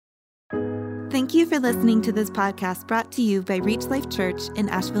Thank you for listening to this podcast brought to you by Reach Life Church in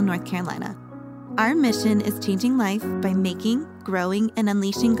Asheville, North Carolina. Our mission is changing life by making, growing, and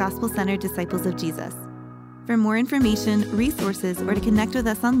unleashing gospel-centered disciples of Jesus. For more information, resources, or to connect with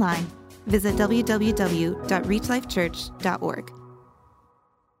us online, visit www.reachlifechurch.org.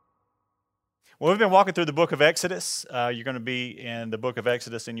 Well, we've been walking through the book of Exodus. You're going to be in the book of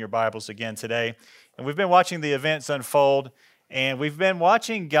Exodus in your Bibles again today. And we've been watching the events unfold, and we've been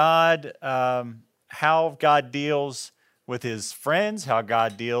watching God, how God deals with his friends, how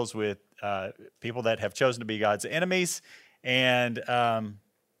God deals with people that have chosen to be God's enemies. And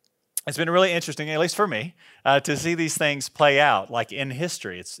it's been really interesting, at least for me, to see these things play out, like in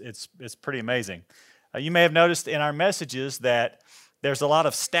history. It's pretty amazing. You may have noticed in our messages that there's a lot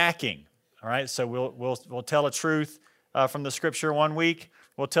of stacking. All right, so we'll tell a truth from the Scripture one week.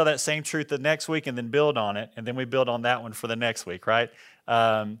 We'll tell that same truth the next week, and then build on it, and then we build on that one for the next week, right?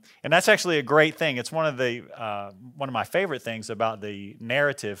 And that's actually a great thing. It's one of my favorite things about the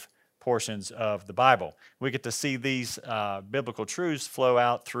narrative portions of the Bible. We get to see these biblical truths flow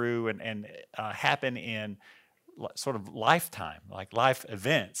out through and happen in sort of lifetime, like life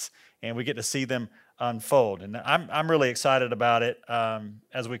events, and we get to see them unfold. And I'm really excited about it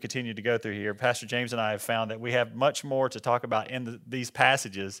as we continue to go through here. Pastor James and I have found that we have much more to talk about in these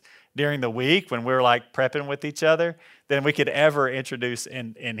passages during the week when we're like prepping with each other than we could ever introduce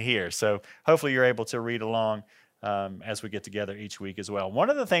in here. So hopefully you're able to read along as we get together each week as well. One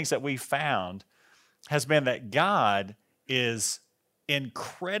of the things that we found has been that God is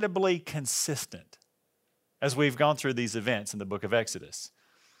incredibly consistent as we've gone through these events in the book of Exodus.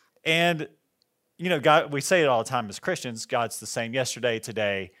 And you know, God, we say it all the time as Christians, God's the same yesterday,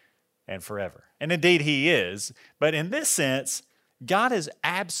 today, and forever. And indeed he is. But in this sense, God is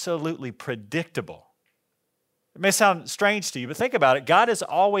absolutely predictable. It may sound strange to you, but think about it. God is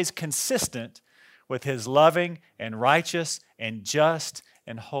always consistent with his loving and righteous and just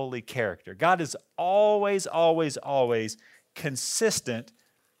and holy character. God is always, always, always consistent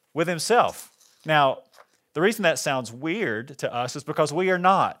with himself. Now, the reason that sounds weird to us is because we are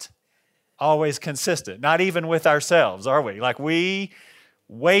not always consistent, not even with ourselves, are we? Like we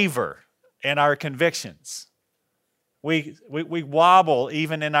waver in our convictions. We wobble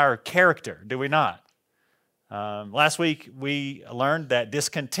even in our character, do we not? Last week we learned that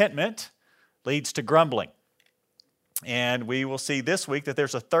discontentment leads to grumbling. And we will see this week that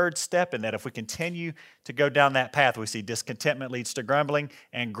there's a third step in that. If we continue to go down that path, we see discontentment leads to grumbling,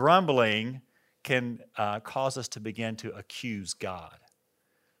 and grumbling can cause us to begin to accuse God.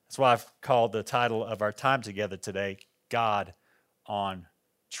 That's why I've called the title of our time together today, God on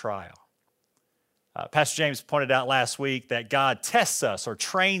Trial. Pastor James pointed out last week that God tests us or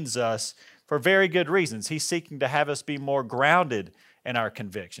trains us for very good reasons. He's seeking to have us be more grounded in our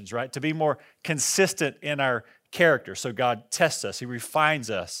convictions, right? To be more consistent in our character. So God tests us. He refines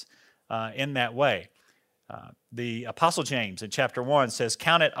us in that way. The Apostle James in chapter 1 says,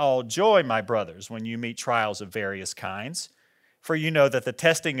 "Count it all joy, my brothers, when you meet trials of various kinds. For you know that the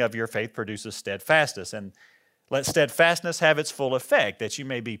testing of your faith produces steadfastness, and let steadfastness have its full effect, that you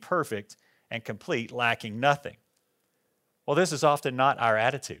may be perfect and complete, lacking nothing." Well, this is often not our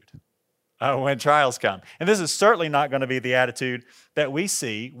attitude when trials come. And this is certainly not going to be the attitude that we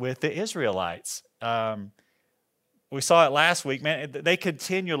see with the Israelites. We saw it last week, man, they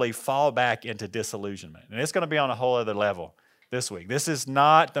continually fall back into disillusionment. And it's going to be on a whole other level this week. This is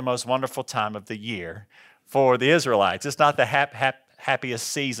not the most wonderful time of the year for the Israelites. It's not the happiest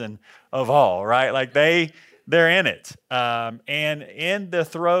season of all, right? Like they're in it. And in the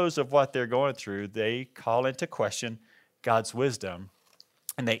throes of what they're going through, they call into question God's wisdom,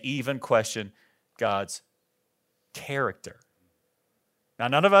 and they even question God's character. Now,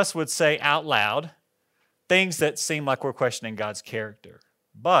 none of us would say out loud things that seem like we're questioning God's character,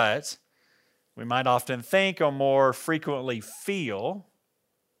 but we might often think or more frequently feel,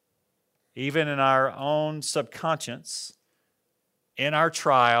 even in our own subconscious, in our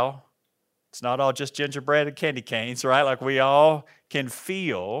trial, it's not all just gingerbread and candy canes, right? Like we all can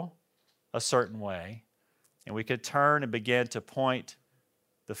feel a certain way, and we could turn and begin to point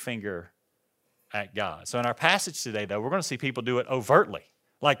the finger at God. So in our passage today, though, we're going to see people do it overtly,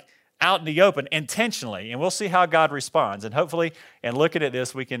 like out in the open, intentionally, and we'll see how God responds. And hopefully, in looking at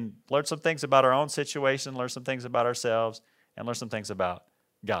this, we can learn some things about our own situation, learn some things about ourselves, and learn some things about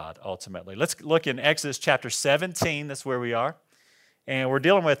God, ultimately. Let's look in Exodus chapter 17. That's where we are. And we're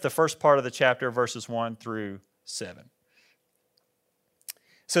dealing with the first part of the chapter, verses 1 through 7.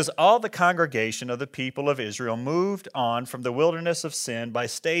 It says, "All the congregation of the people of Israel moved on from the wilderness of Sin by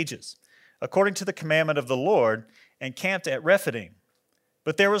stages, according to the commandment of the Lord, and camped at Rephidim.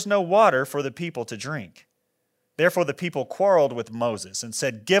 but there was no water for the people to drink. Therefore the people quarreled with Moses and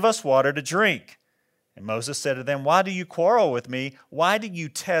said, "Give us water to drink." And Moses said to them, "Why do you quarrel with me? Why do you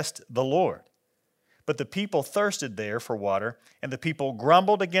test the Lord?" But the people thirsted there for water, and the people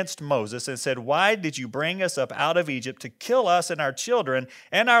grumbled against Moses and said, "Why did you bring us up out of Egypt to kill us and our children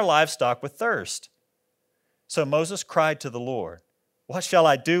and our livestock with thirst?" So Moses cried to the Lord, "What shall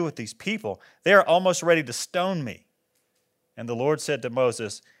I do with these people? They are almost ready to stone me." And the Lord said to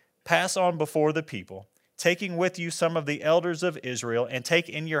Moses, "Pass on before the people, taking with you some of the elders of Israel, and take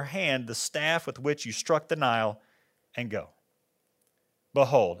in your hand the staff with which you struck the Nile, and go.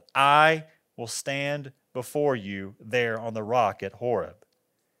 Behold, I will stand before you there on the rock at Horeb.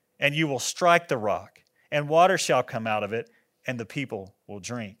 And you will strike the rock, and water shall come out of it, and the people will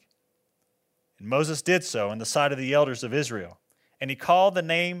drink." And Moses did so in the sight of the elders of Israel. And he called the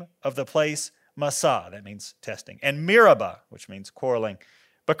name of the place Massah, that means testing, and Meribah, which means quarreling,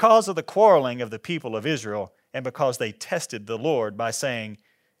 because of the quarreling of the people of Israel, and because they tested the Lord by saying,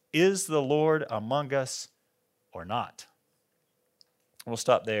 "Is the Lord among us or not?" We'll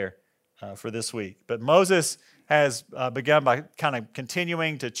stop there for this week. But Moses has begun by kind of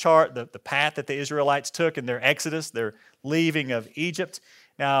continuing to chart the path that the Israelites took in their exodus, their leaving of Egypt.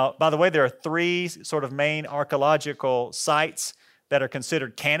 Now, by the way, there are three sort of main archaeological sites that are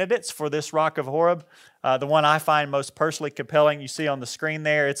considered candidates for this rock of Horeb. The one I find most personally compelling, you see on the screen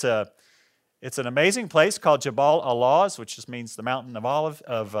there, it's an amazing place called Jabal Alaz, which just means the mountain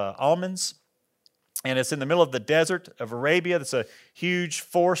of almonds. And it's in the middle of the desert of Arabia. It's a huge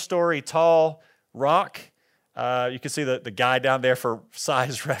 4-story tall rock. You can see the guy down there for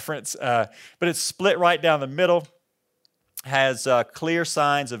size reference. But it's split right down the middle. Has clear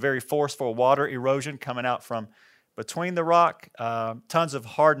signs of very forceful water erosion coming out from between the rock. Tons of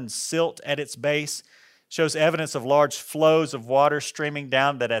hardened silt at its base. Shows evidence of large flows of water streaming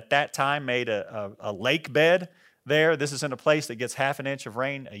down that at that time made a lake bed there. This is in a place that gets half an inch of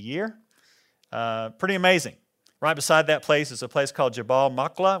rain a year. Pretty amazing. Right beside that place is a place called Jabal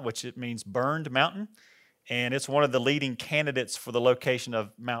Maqla, which it means burned mountain. And it's one of the leading candidates for the location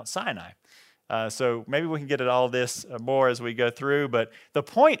of Mount Sinai. So maybe we can get at all this more as we go through. But the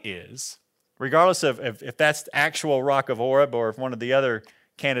point is, regardless of if that's the actual rock of Horeb or if one of the other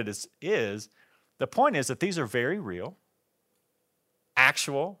candidates is, the point is that these are very real,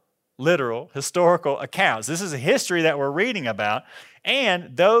 actual, literal, historical accounts. This is a history that we're reading about.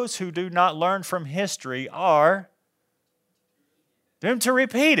 And those who do not learn from history are doomed to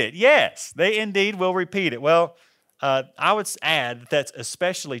repeat it. Yes, they indeed will repeat it. Well, I would add that's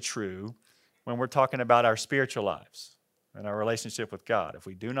especially true when we're talking about our spiritual lives and our relationship with God. If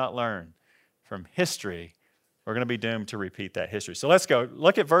we do not learn from history, we're going to be doomed to repeat that history. So let's go.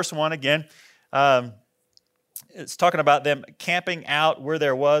 Look at verse 1 again. It's talking about them camping out where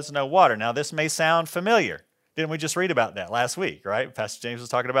there was no water. Now, this may sound familiar. Didn't we just read about that last week, right? Pastor James was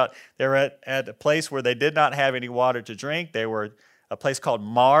talking about they were at a place where they did not have any water to drink. They were a place called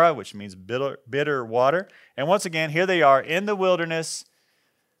Mara, which means bitter water. And once again, here they are in the wilderness,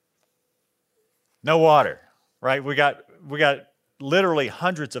 no water, right? We got literally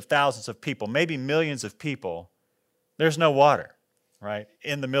hundreds of thousands of people, maybe millions of people. There's no water, right,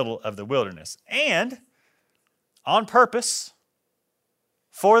 in the middle of the wilderness. And on purpose,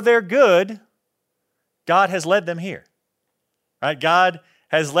 for their good, God has led them here, right? God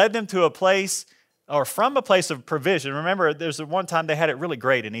has led them to a place, or from a place of provision. Remember, there's one time they had it really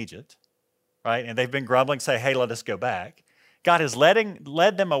great in Egypt, right? And they've been grumbling, say, "Hey, let us go back." God has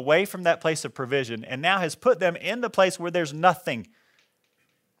led them away from that place of provision and now has put them in the place where there's nothing.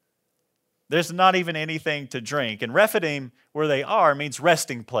 There's not even anything to drink. And Rephidim, where they are, means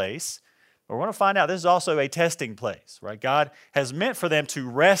resting place. But we're going to find out this is also a testing place, right? God has meant for them to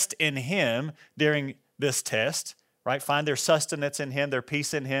rest in Him during this test, right? Find their sustenance in Him, their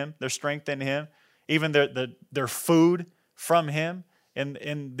peace in Him, their strength in Him, even their food from Him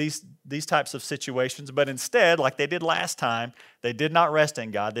in these types of situations. But instead, like they did last time, they did not rest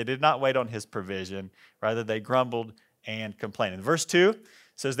in God. They did not wait on His provision. Rather, they grumbled and complained. In verse 2,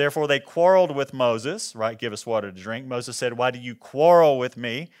 says, "Therefore they quarreled with Moses," right? "Give us water to drink." Moses said, "Why do you quarrel with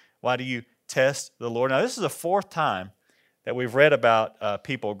me? Why do you test the Lord?" Now, this is the fourth time that we've read about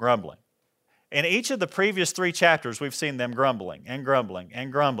people grumbling. In each of the previous 3 chapters, we've seen them grumbling and grumbling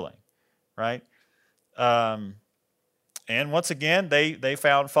and grumbling, right? And once again, they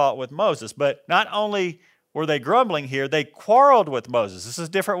found fault with Moses. But not only were they grumbling here, they quarreled with Moses. This is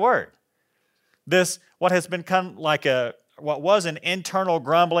a different word. What has become like what was an internal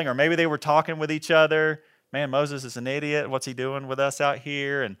grumbling, or maybe they were talking with each other. "Man, Moses is an idiot. What's he doing with us out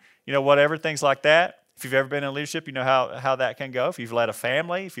here?" And, whatever, things like that. If you've ever been in leadership, you know how that can go. If you've led a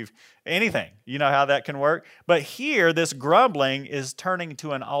family, if you've anything, you know how that can work. But here, this grumbling is turning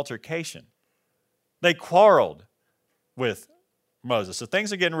to an altercation. They quarreled with Moses. So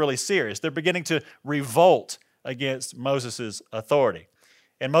things are getting really serious. They're beginning to revolt against Moses' authority.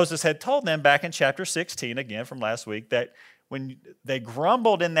 And Moses had told them back in chapter 16, again from last week, that when they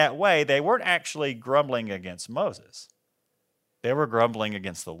grumbled in that way, they weren't actually grumbling against Moses. They were grumbling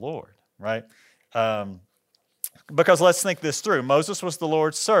against the Lord, right? Because let's think this through. Moses was the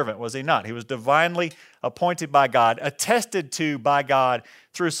Lord's servant, was he not? He was divinely appointed by God, attested to by God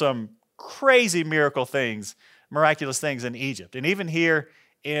through some crazy miraculous things in Egypt. And even here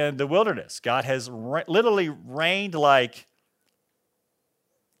in the wilderness, God has literally rained like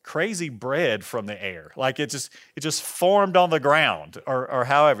crazy bread from the air. Like it just formed on the ground or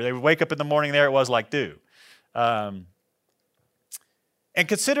however. They would wake up in the morning, there it was like dew. And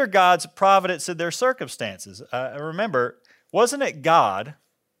consider God's providence in their circumstances. Remember, wasn't it God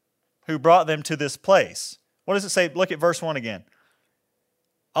who brought them to this place? What does it say? Look at verse 1 again.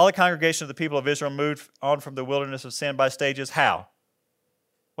 All the congregation of the people of Israel moved on from the wilderness of sin by stages. How?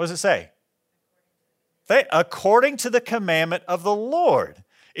 What does it say? According to the commandment of the Lord.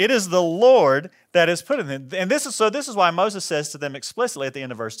 It is the Lord that has put them. And this is why Moses says to them explicitly at the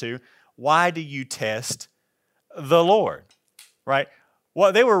end of verse 2, why do you test the Lord? Right?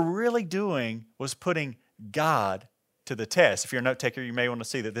 What they were really doing was putting God to the test. If you're a note taker, you may want to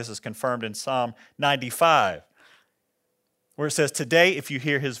see that this is confirmed in Psalm 95, where it says, today, if you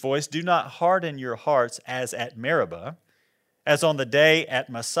hear his voice, do not harden your hearts as at Meribah, as on the day at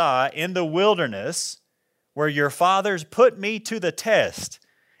Massah, in the wilderness, where your fathers put me to the test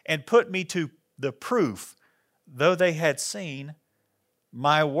and put me to the proof, though they had seen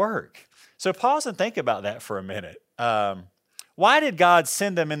my work. So pause and think about that for a minute. Why did God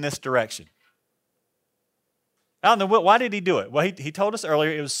send them in this direction? Why did he do it? Well, he told us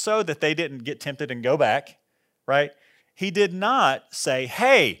earlier it was so that they didn't get tempted and go back, right? He did not say,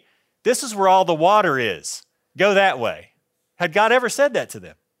 hey, this is where all the water is. Go that way. Had God ever said that to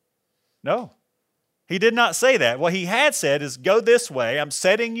them? No. He did not say that. What he had said is, go this way. I'm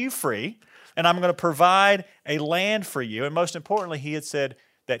setting you free, and I'm going to provide a land for you. And most importantly, he had said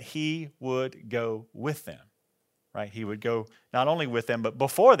that he would go with them. Right? He would go not only with them, but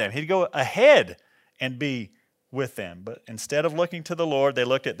before them. He'd go ahead and be with them. But instead of looking to the Lord, they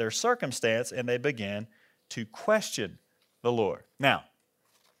looked at their circumstance and they began to question the Lord. Now,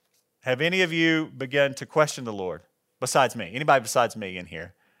 have any of you begun to question the Lord besides me? Anybody besides me in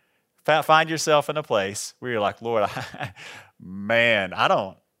here? Find yourself in a place where you're like, Lord, man, I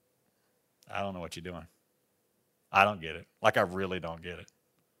don't know what you're doing. I don't get it. Like I really don't get it.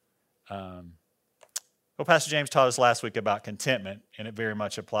 Well, Pastor James taught us last week about contentment, and it very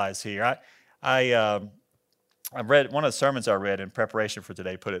much applies here. I read one of the sermons I read in preparation for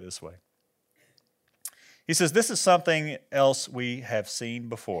today, put it this way. He says, this is something else we have seen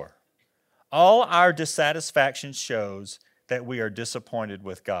before. All our dissatisfaction shows that we are disappointed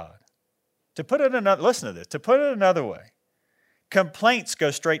with God. Listen to this. To put it another way, complaints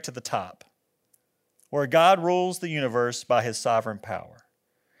go straight to the top, where God rules the universe by his sovereign power.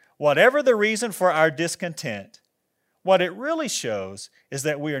 Whatever the reason for our discontent, what it really shows is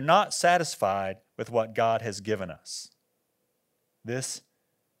that we are not satisfied with what God has given us. This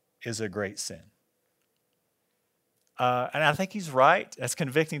is a great sin. And I think he's right. That's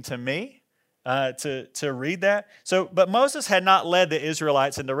convicting to me to read that. But Moses had not led the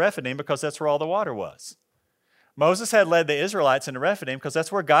Israelites into Rephidim because that's where all the water was. Moses had led the Israelites into Rephidim because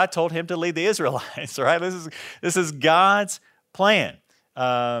that's where God told him to lead the Israelites, right? This is God's plan.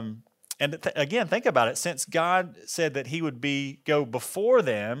 Again, think about it. Since God said that he would go before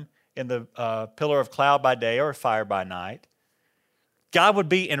them in the pillar of cloud by day or fire by night, God would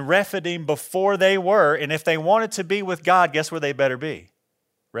be in Rephidim before they were. And if they wanted to be with God, guess where they better be?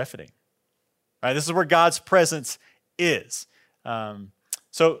 Rephidim. Right? This is where God's presence is.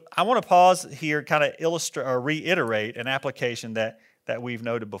 So I want to pause here, kind of illustrate or reiterate an application that we've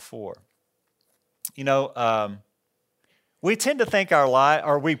noted before. You know, we tend to think our life,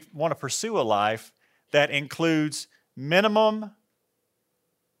 or we want to pursue a life that includes minimum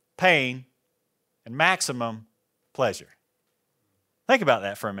pain and maximum pleasure. Think about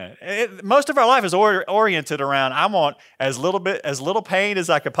that for a minute. Most of our life is oriented around, I want as little pain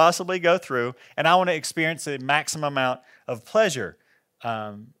as I could possibly go through, and I want to experience the maximum amount of pleasure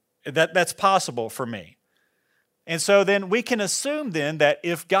that's possible for me. And so then we can assume then that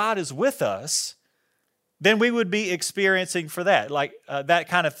if God is with us, then we would be experiencing for that, like that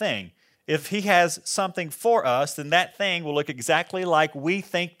kind of thing. If he has something for us, then that thing will look exactly like we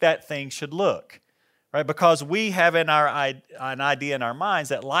think that thing should look. right? Because we have an idea in our minds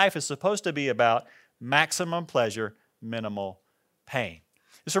that life is supposed to be about maximum pleasure, minimal pain.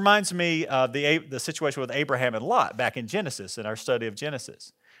 This reminds me of the situation with Abraham and Lot back in Genesis, in our study of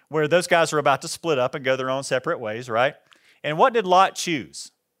Genesis, where those guys were about to split up and go their own separate ways, right? And what did Lot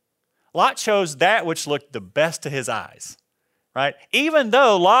choose? Lot chose that which looked the best to his eyes, right? Even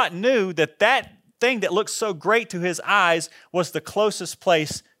though Lot knew that that thing that looked so great to his eyes was the closest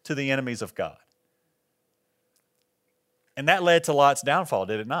place to the enemies of God. And that led to Lot's downfall,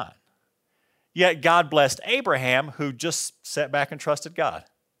 did it not? Yet God blessed Abraham, who just sat back and trusted God,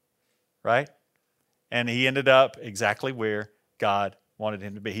 right? And he ended up exactly where God wanted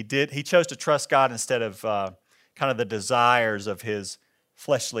him to be. He chose to trust God instead of kind of the desires of his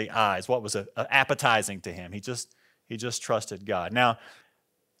fleshly eyes, what was appetizing to him. He just trusted God. Now,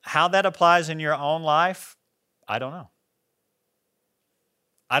 how that applies in your own life, I don't know.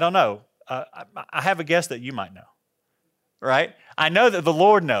 I don't know. I have a guess that you might know, right? I know that the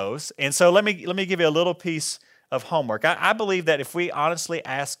Lord knows, and so let me give you a little piece of homework. I believe that if we honestly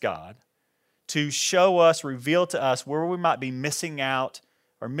ask God to show us, reveal to us where we might be missing out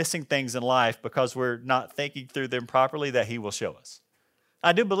or missing things in life because we're not thinking through them properly, that He will show us.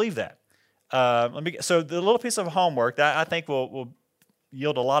 I do believe that. So the little piece of homework that I think will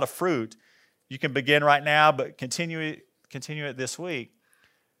yield a lot of fruit. You can begin right now, but continue it this week.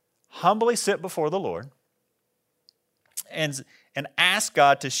 Humbly sit before the Lord and ask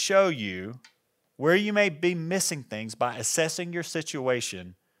God to show you where you may be missing things by assessing your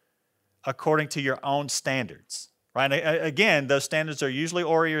situation according to your own standards. Right? Again, those standards are usually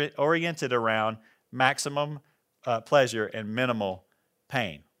oriented around maximum pleasure and minimal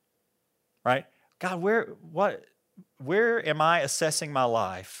pain. Right? God, where am I assessing my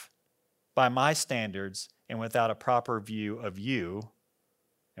life by my standards and without a proper view of you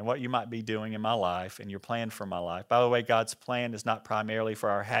and what you might be doing in my life and your plan for my life? By the way, God's plan is not primarily for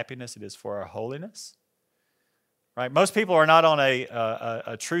our happiness, it is for our holiness. Right? Most people are not on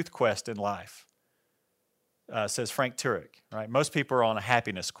a truth quest in life, says Frank Turek. Right? Most people are on a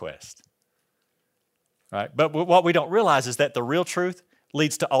happiness quest. Right? But what we don't realize is that the real truth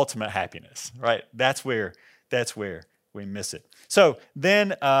leads to ultimate happiness. Right? That's where we miss it. So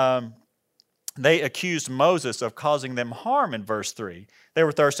then they accused Moses of causing them harm in verse 3. They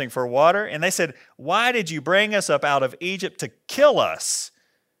were thirsting for water, and they said, "Why did you bring us up out of Egypt to kill us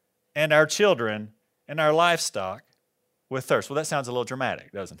and our children and our livestock with thirst?" Well, that sounds a little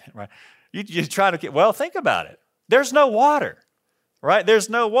dramatic, doesn't it? Right? You try to get, well, think about it. There's no water, right? There's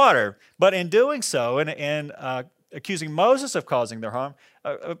no water. But in doing so, and accusing Moses of causing their harm,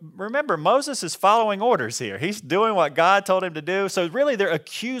 remember, Moses is following orders here. He's doing what God told him to do. So really, they're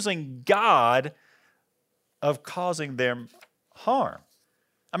accusing God of causing them harm.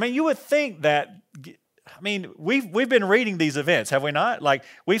 I mean, you would think that, we've been reading these events, have we not? Like,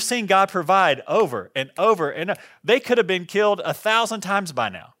 we've seen God provide over and over, and they could have been killed 1,000 times by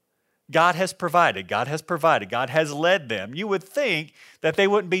now. God has provided. God has provided. God has led them. You would think that they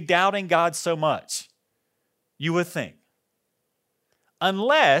wouldn't be doubting God so much. You would think.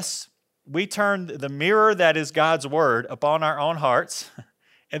 Unless we turn the mirror that is God's word upon our own hearts,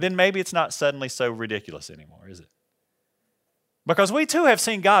 and then maybe it's not suddenly so ridiculous anymore, is it? Because we too have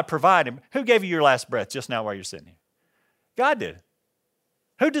seen God provide. Who gave you your last breath just now while you're sitting here? God did.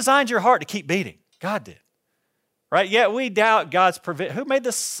 Who designed your heart to keep beating? God did. Right? Yet we doubt God's provision. Who made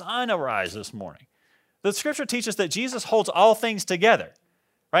the sun arise this morning? The scripture teaches that Jesus holds all things together.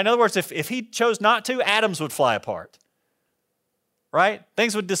 Right? In other words, if he chose not to, atoms would fly apart. Right?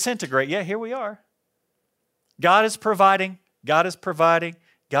 Things would disintegrate. Yeah, here we are. God is providing. God is providing.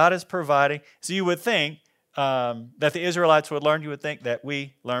 God is providing. So you would think that the Israelites would learn. You would think that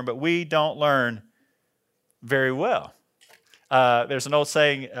we learn, but we don't learn very well. There's an old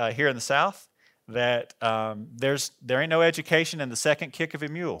saying here in the South that there ain't no education in the second kick of a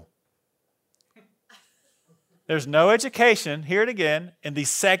mule. There's no education, hear it again, in the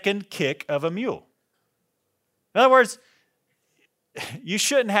second kick of a mule. In other words, you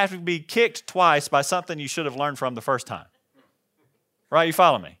shouldn't have to be kicked twice by something you should have learned from the first time. Right? You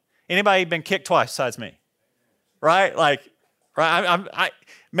follow me? Anybody been kicked twice besides me? Right? Like, right?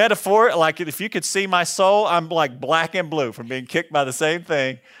 Metaphor, like if you could see my soul, I'm like black and blue from being kicked by the same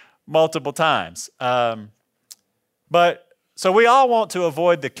thing multiple times. But so we all want to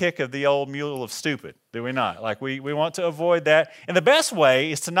avoid the kick of the old mule of stupid, do we not? Like we want to avoid that. And the best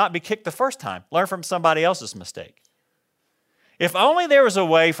way is to not be kicked the first time. Learn from somebody else's mistake. If only there was a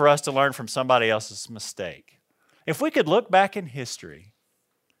way for us to learn from somebody else's mistake. If we could look back in history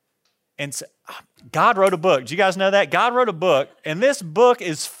and say, God wrote a book. Do you guys know that? God wrote a book, and this book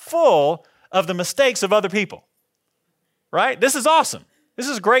is full of the mistakes of other people. Right? This is awesome. This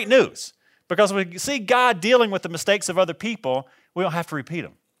is great news because we see God dealing with the mistakes of other people. We don't have to repeat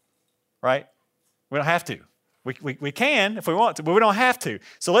them. Right? We don't have to. We can if we want to, but we don't have to.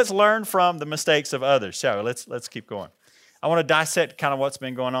 So let's learn from the mistakes of others, shall we? Let's keep going. I want to dissect kind of what's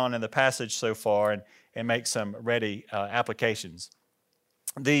been going on in the passage so far and make some ready applications.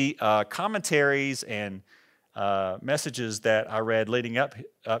 The commentaries and messages that I read leading up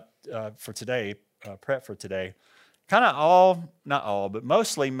for today, prep for today, kind of all, not all, but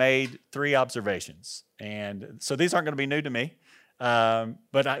mostly made 3 observations. And so these aren't going to be new to me,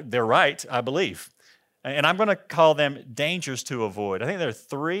 but they're right, I believe. And I'm going to call them dangers to avoid. I think there are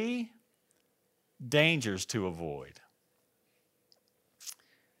 3 dangers to avoid.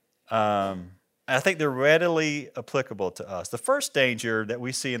 I think they're readily applicable to us. The first danger that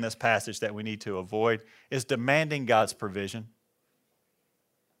we see in this passage that we need to avoid is demanding God's provision.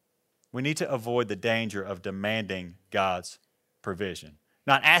 We need to avoid the danger of demanding God's provision.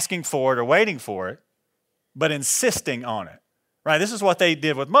 Not asking for it or waiting for it, but insisting on it. Right? This is what they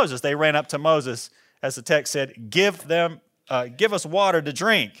did with Moses. They ran up to Moses, as the text said, give us water to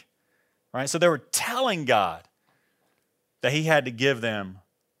drink. Right? So they were telling God that he had to give them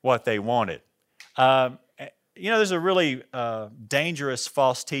what they wanted. There's a really dangerous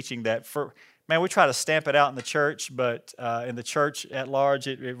false teaching that we try to stamp it out in the church, but in the church at large,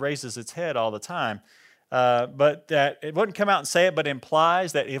 it raises its head all the time. But that it wouldn't come out and say it, but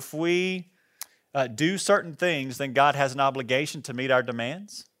implies that if we do certain things, then God has an obligation to meet our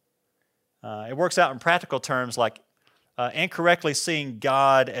demands. It works out in practical terms like incorrectly seeing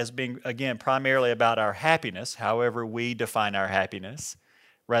God as being, again, primarily about our happiness, however we define our happiness,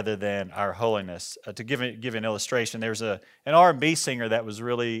 rather than our holiness. To give an illustration, there's an R&B singer that was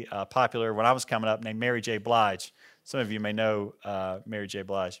really popular when I was coming up named Mary J. Blige. Some of you may know Mary J.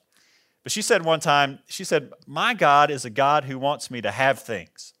 Blige. But she said one time, my God is a God who wants me to have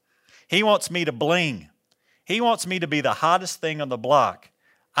things. He wants me to bling. He wants me to be the hottest thing on the block.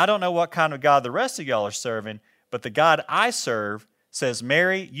 I don't know what kind of God the rest of y'all are serving, but the God I serve says,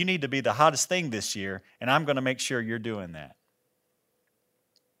 Mary, you need to be the hottest thing this year, and I'm going to make sure you're doing that.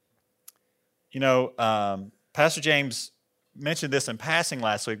 Pastor James mentioned this in passing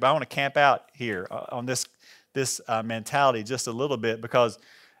last week, but I want to camp out here on this mentality just a little bit because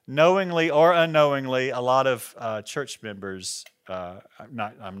knowingly or unknowingly, a lot of church members, I'm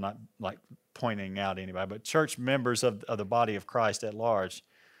not like pointing out anybody, but church members of the body of Christ at large,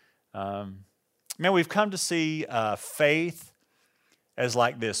 we've come to see faith as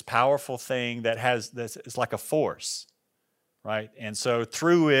like this powerful thing it's like a force. Right? And so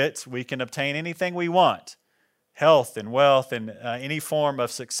through it, we can obtain anything we want, health and wealth and any form of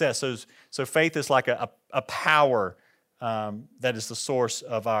success. So faith is like a power that is the source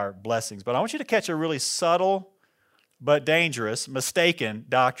of our blessings. But I want you to catch a really subtle but dangerous, mistaken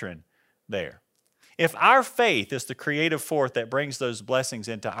doctrine there. If our faith is the creative force that brings those blessings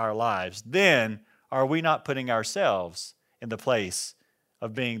into our lives, then are we not putting ourselves in the place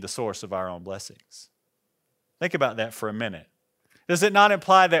of being the source of our own blessings? Think about that for a minute. Does it not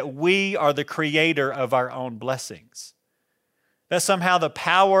imply that we are the creator of our own blessings? That somehow the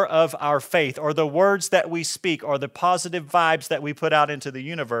power of our faith or the words that we speak or the positive vibes that we put out into the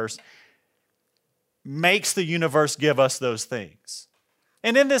universe makes the universe give us those things.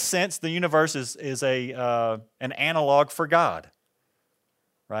 And in this sense, the universe is an analog for God,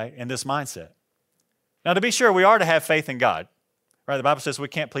 right, in this mindset. Now, to be sure, we are to have faith in God. Right? The Bible says we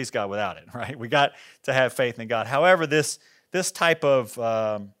can't please God without it, right? We got to have faith in God. However, this type of,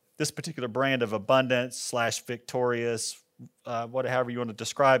 this particular brand of abundance / victorious, however you want to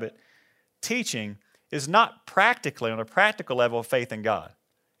describe it, teaching is not practically, on a practical level, faith in God.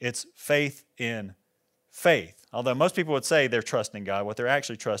 It's faith in faith. Although most people would say they're trusting God, what they're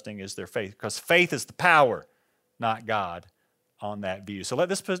actually trusting is their faith, because faith is the power, not God, on that view. So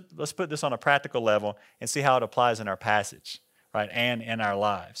let's put this on a practical level and see how it applies in our passage. Right, and in our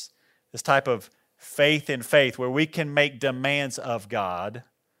lives. This type of faith in faith where we can make demands of God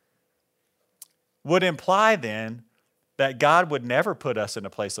would imply then that God would never put us in a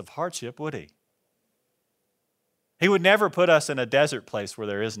place of hardship, would he? He would never put us in a desert place where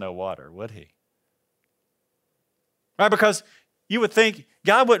there is no water, would he? Right, because you would think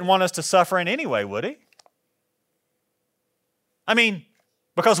God wouldn't want us to suffer in any way, would he? I mean,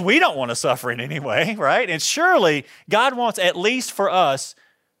 because we don't want to suffer in any way, right? And surely God wants at least for us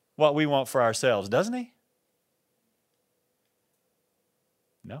what we want for ourselves, doesn't he?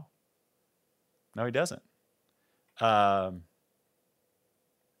 No. No, he doesn't. Are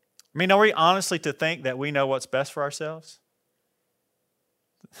we honestly to think that we know what's best for ourselves?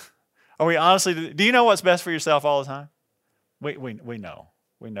 Are we honestly, do you know what's best for yourself all the time? We know.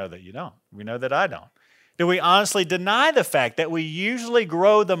 We know that you don't. We know that I don't. Do we honestly deny the fact that we usually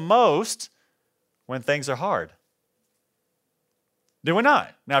grow the most when things are hard? Do we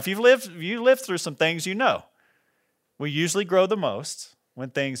not? Now, if you lived through some things, you know. We usually grow the most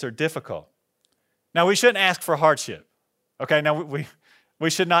when things are difficult. Now, we shouldn't ask for hardship. Okay, now we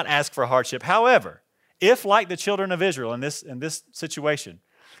should not ask for hardship. However, if like the children of Israel in this situation,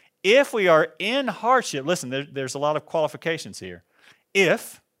 if we are in hardship, listen, there's a lot of qualifications here.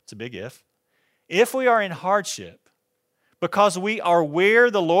 If, it's a big if we are in hardship because we are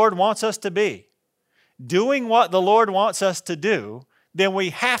where the Lord wants us to be, doing what the Lord wants us to do, then we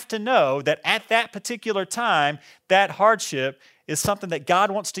have to know that at that particular time, that hardship is something that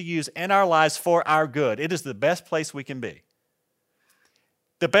God wants to use in our lives for our good. It is the best place we can be.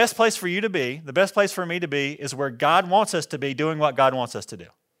 The best place for you to be, the best place for me to be, is where God wants us to be doing what God wants us to do.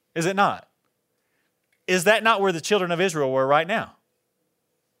 Is it not? Is that not where the children of Israel were right now?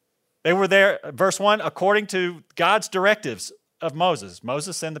 They were there, verse 1, according to God's directives of Moses.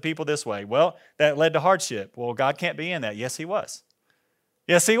 Moses sent the people this way. Well, that led to hardship. Well, God can't be in that. Yes, he was.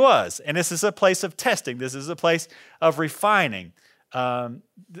 Yes, he was. And this is a place of testing. This is a place of refining.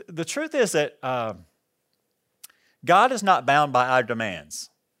 The truth is that God is not bound by our demands.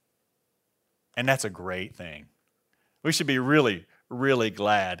 And that's a great thing. We should be really, really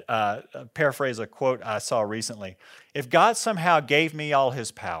glad. Paraphrase a quote I saw recently. If God somehow gave me all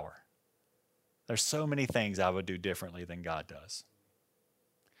his power, there's so many things I would do differently than God does.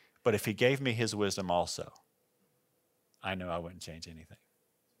 But if he gave me his wisdom also, I know I wouldn't change anything.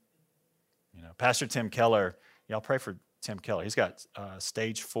 You know, Pastor Tim Keller, y'all pray for Tim Keller. He's got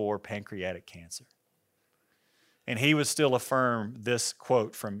stage 4 pancreatic cancer. And he would still affirm this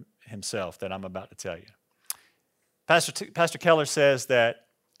quote from himself that I'm about to tell you. Pastor Keller says that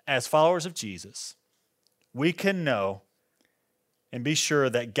as followers of Jesus, we can know and be sure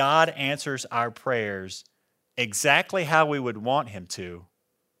that God answers our prayers exactly how we would want him to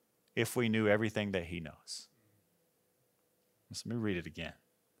if we knew everything that he knows. Let me read it again.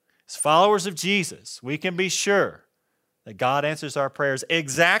 As followers of Jesus, we can be sure that God answers our prayers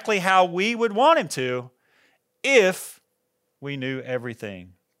exactly how we would want him to if we knew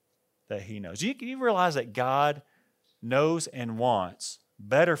everything that he knows. You realize that God knows and wants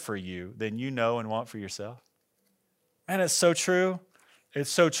better for you than you know and want for yourself? And it's so true. It's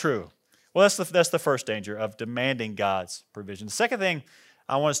so true. Well, that's the first danger of demanding God's provision. The second thing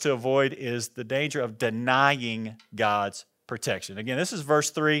I want us to avoid is the danger of denying God's protection. Again, this is verse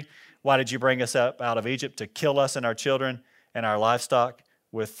 3. Why did you bring us up out of Egypt? To kill us and our children and our livestock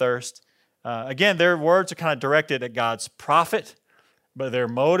with thirst. Again, their words are kind of directed at God's prophet, but their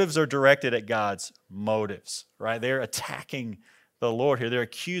motives are directed at God's motives, right? They're attacking the Lord here. They're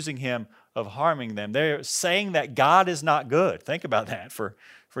accusing him of harming them. They're saying that God is not good. Think about that for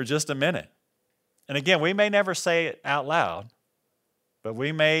just a minute. And again, we may never say it out loud, but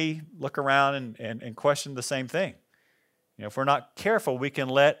we may look around and question the same thing. You know, if we're not careful, we can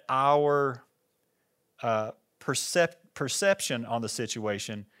let our perception on the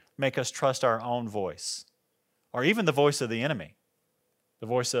situation make us trust our own voice, or even the voice of the enemy, the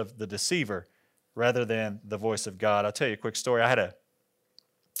voice of the deceiver, rather than the voice of God. I'll tell you a quick story.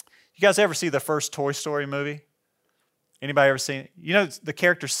 You guys ever see the first Toy Story movie? Anybody ever seen it? You know the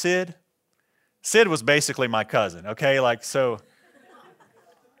character Sid? Sid was basically my cousin, okay?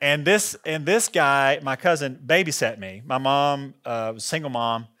 And this guy, my cousin, babysat me. My mom was a single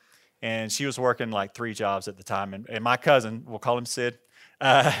mom, and she was working like 3 jobs at the time. And my cousin, we'll call him Sid,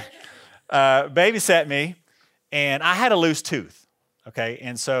 babysat me, and I had a loose tooth, okay?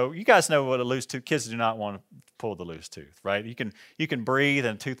 And so you guys know what a loose tooth, kids do not want to pull the loose tooth, right? You can breathe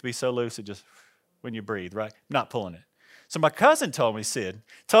and a tooth be so loose, it just, when you breathe, right? I'm not pulling it. So my cousin Sid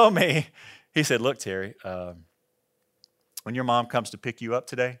told me, he said, look, Terry, when your mom comes to pick you up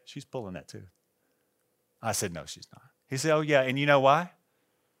today, she's pulling that tooth. I said, no, she's not. He said, oh, yeah, and you know why?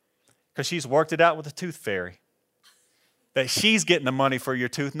 Because she's worked it out with the tooth fairy, that she's getting the money for your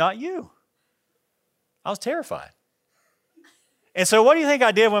tooth, not you. I was terrified. And so what do you think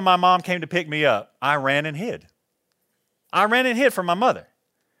I did when my mom came to pick me up? I ran and hid. I ran and hid from my mother.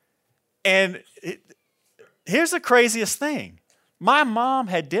 And here's the craziest thing. My mom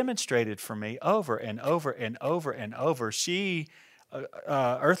had demonstrated for me over and over and over and over. She,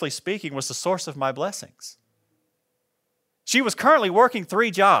 earthly speaking, was the source of my blessings. She was currently working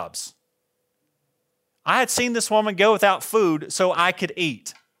 3 jobs. I had seen this woman go without food so I could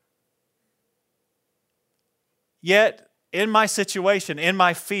eat. Yet, in my situation, in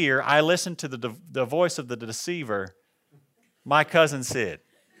my fear, I listened to the voice of the deceiver, my cousin Sid.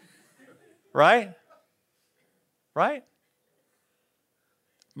 Right? Right?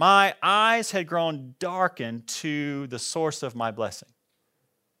 My eyes had grown darkened to the source of my blessing,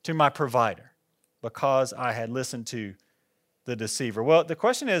 to my provider, because I had listened to the deceiver. Well, the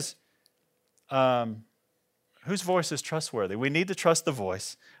question is, whose voice is trustworthy? We need to trust the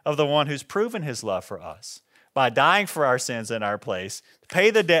voice of the one who's proven his love for us by dying for our sins in our place, to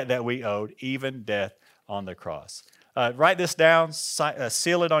pay the debt that we owed, even death on the cross. Write this down,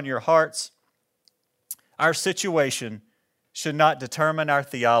 seal it on your hearts. Our situation should not determine our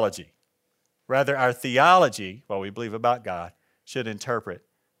theology. Rather, our theology, what we believe about God, should interpret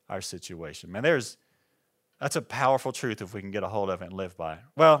our situation. Man, that's a powerful truth if we can get a hold of it and live by it.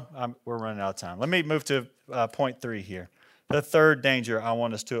 Well, we're running out of time. Let me move to point 3 here. The third danger I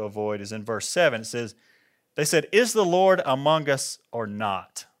want us to avoid is in verse 7. It says, they said, is the Lord among us or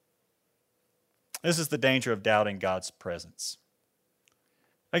not? This is the danger of doubting God's presence.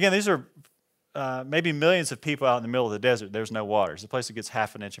 Again, these are maybe millions of people out in the middle of the desert. There's no water. It's a place that gets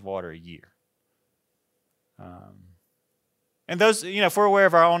half an inch of water a year. And those, if we're aware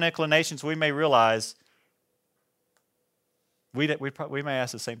of our own inclinations, we may realize we may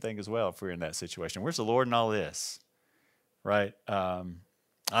ask the same thing as well if we're in that situation. Where's the Lord in all this? Right?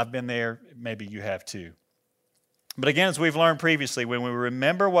 I've been there. Maybe you have too. But again, as we've learned previously, when we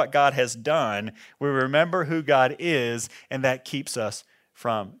remember what God has done, we remember who God is, and that keeps us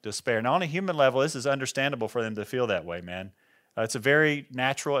from despair. Now, on a human level, this is understandable for them to feel that way, man. It's a very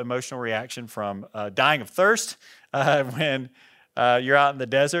natural emotional reaction from dying of thirst when you're out in the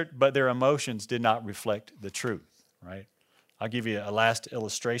desert, but their emotions did not reflect the truth, right? I'll give you a last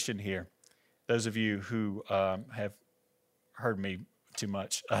illustration here. Those of you who have heard me too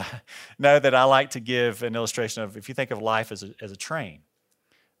much know that I like to give an illustration of, if you think of life as a train,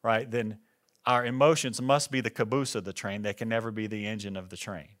 right, then our emotions must be the caboose of the train. They can never be the engine of the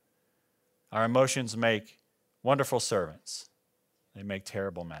train. Our emotions make wonderful servants. They make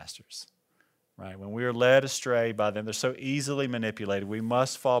terrible masters, right? When we are led astray by them, they're so easily manipulated. We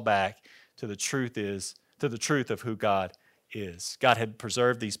must fall back to the truth of who God is. God had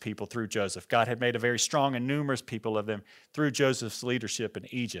preserved these people through Joseph. God had made a very strong and numerous people of them through Joseph's leadership in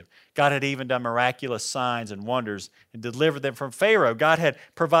Egypt. God had even done miraculous signs and wonders and delivered them from Pharaoh. God had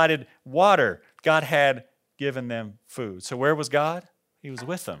provided water. God had given them food. So where was God? He was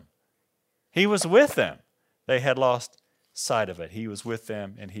with them. He was with them. They had lost sight of it. He was with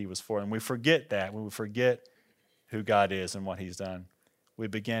them and he was for them. We forget that. When we forget who God is and what he's done, we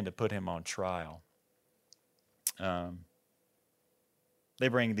begin to put him on trial. They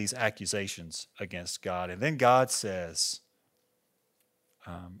bring these accusations against God. And then God says,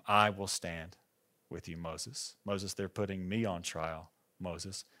 I will stand with you, Moses. Moses, they're putting me on trial,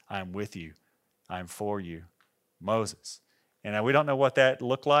 Moses. I am with you. I am for you, Moses. And we don't know what that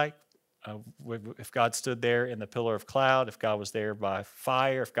looked like. If God stood there in the pillar of cloud, if God was there by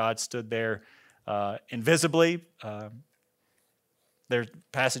fire, if God stood there invisibly. There are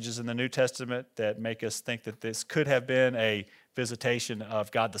passages in the New Testament that make us think that this could have been a visitation of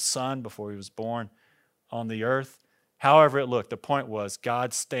God the Son before he was born on the earth. However it looked, the point was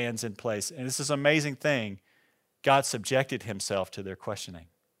God stands in place. And this is an amazing thing. God subjected himself to their questioning.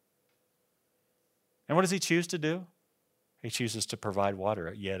 And what does he choose to do? He chooses to provide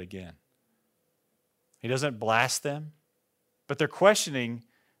water yet again. He doesn't blast them, but their questioning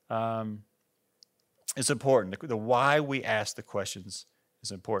is important. The why we ask the questions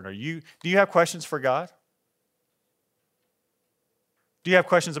is important. Do you have questions for God? Do you have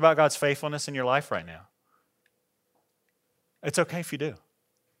questions about God's faithfulness in your life right now? It's okay if you do.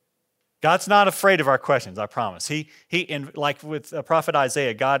 God's not afraid of our questions, I promise. Like with prophet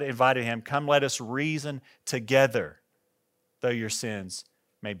Isaiah, God invited him, come let us reason together. Though your sins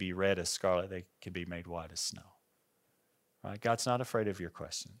may be red as scarlet, they can be made white as snow. Right? God's not afraid of your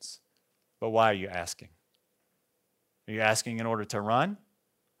questions. But why are you asking? Are you asking in order to run,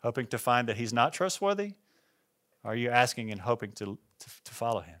 hoping to find that he's not trustworthy? Or are you asking and hoping to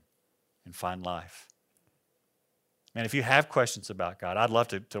follow him and find life? And if you have questions about God, I'd love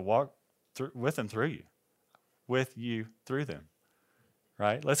to walk with him through you, with you through them,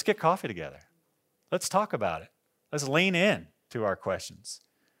 right? Let's get coffee together. Let's talk about it. Let's lean in to our questions.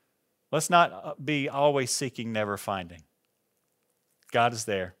 Let's not be always seeking, never finding. God is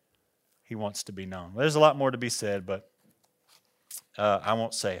there. He wants to be known. There's a lot more to be said, but I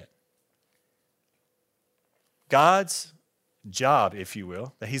won't say it. God's job, if you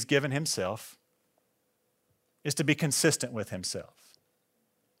will, that he's given himself is to be consistent with himself.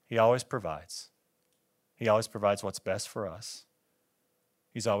 He always provides. He always provides what's best for us.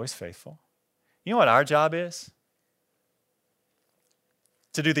 He's always faithful. You know what our job is?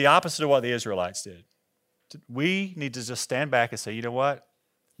 to do the opposite of what the Israelites did. We need to just stand back and say, you know what?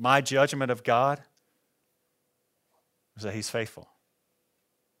 My judgment of God is that he's faithful.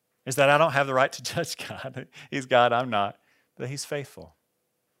 Is that I don't have the right to judge God. He's God, I'm not. But he's faithful.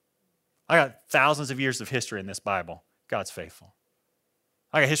 I got thousands of years of history in this Bible. God's faithful.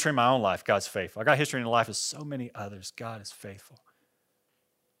 I got history in my own life. God's faithful. I got history in the life of so many others. God is faithful.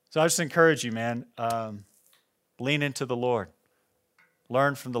 So I just encourage you, man, lean into the Lord.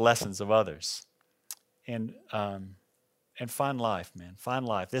 Learn from the lessons of others. And find life, man. Find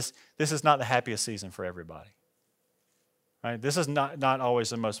life. This is not the happiest season for everybody. Right? This is not always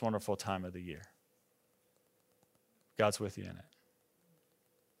the most wonderful time of the year. God's with you in it.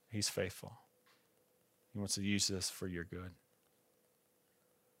 He's faithful. He wants to use this for your good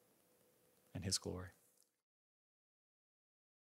and his glory.